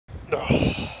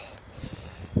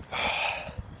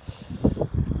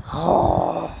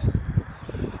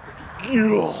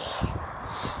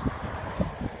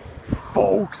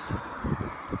Folks.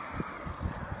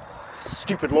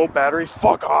 Stupid low battery.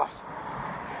 Fuck off.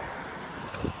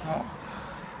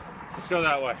 Let's go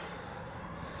that way.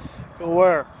 Go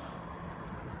where?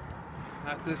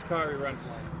 At this car we run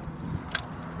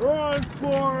for. Run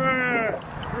for it!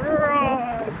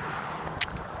 Run!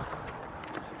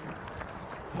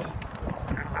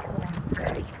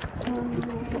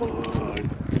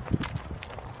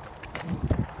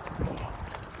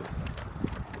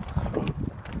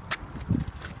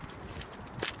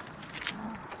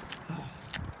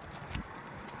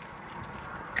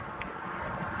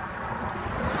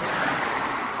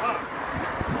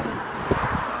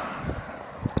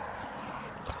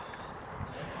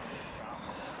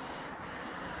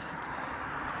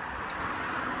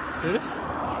 Did it?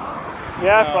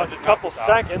 Yeah, No, for it like a did couple not stop.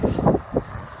 seconds.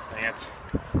 Dang it.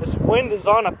 This wind is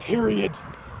on a period.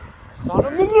 It's on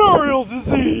a venereal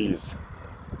disease.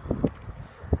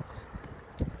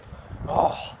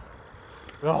 Oh.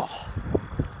 Oh.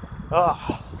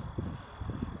 Oh.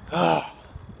 Oh.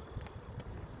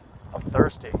 I'm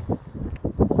thirsty.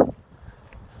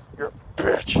 You're a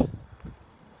bitch.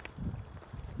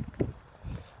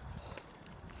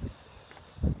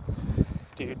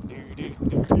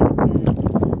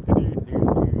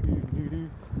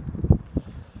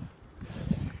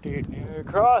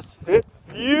 CrossFit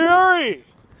Fury!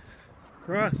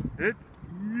 CrossFit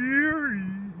Fury!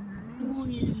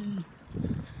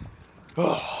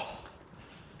 Oh.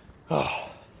 Oh.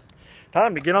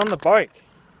 Time to get on the bike.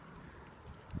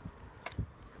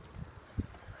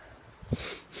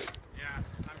 Yeah,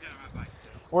 I'm getting my bike too.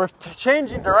 We're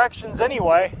changing directions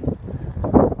anyway.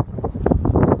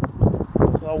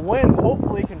 The wind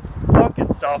hopefully can fuck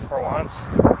itself for once.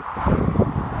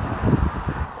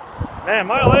 Man,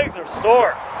 my legs are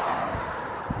sore.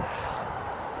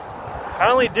 I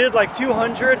only did like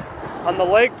 200 on the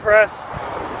leg press,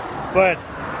 but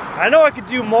I know I could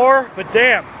do more, but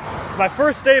damn. It's my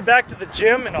first day back to the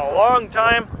gym in a long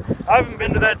time. I haven't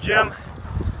been to that gym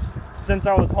since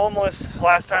I was homeless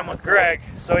last time with Greg.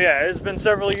 So yeah, it's been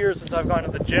several years since I've gone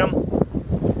to the gym.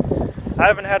 I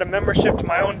haven't had a membership to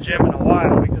my own gym in a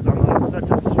while because I'm on such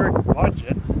a strict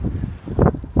budget.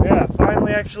 Yeah,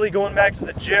 finally actually going back to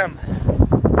the gym.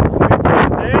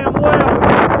 Damn well,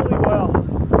 really well.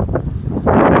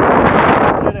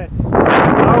 Did it. I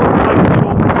always like to go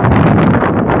over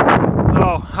 2 so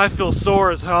I feel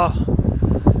sore as hell.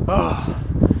 Oh.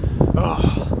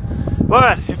 Oh.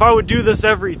 But if I would do this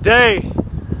every day,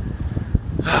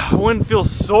 I wouldn't feel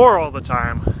sore all the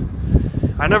time.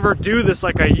 I never do this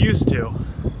like I used to.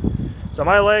 So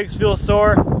my legs feel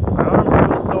sore, my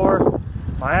arms feel sore,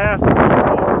 my ass feels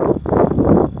sore,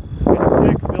 my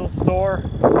dick feels sore.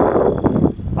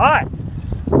 Hi!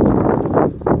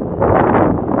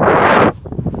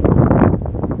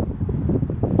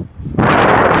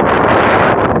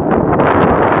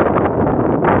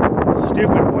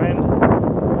 Stupid wind.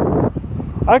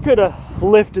 I could have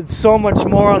lifted so much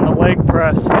more on the leg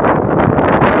press.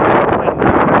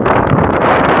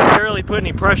 Barely put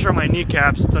any pressure on my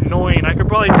kneecaps. It's annoying. I could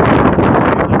probably do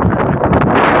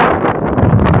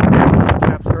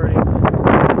kneecaps hurting.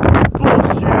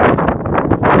 Bullshit.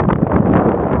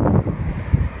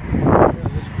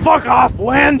 Just fuck off,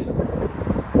 wind!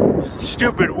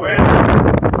 Stupid wind.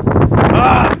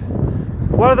 Ah!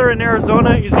 Weather in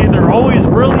Arizona is either always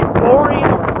really boring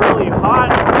or really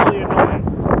hot.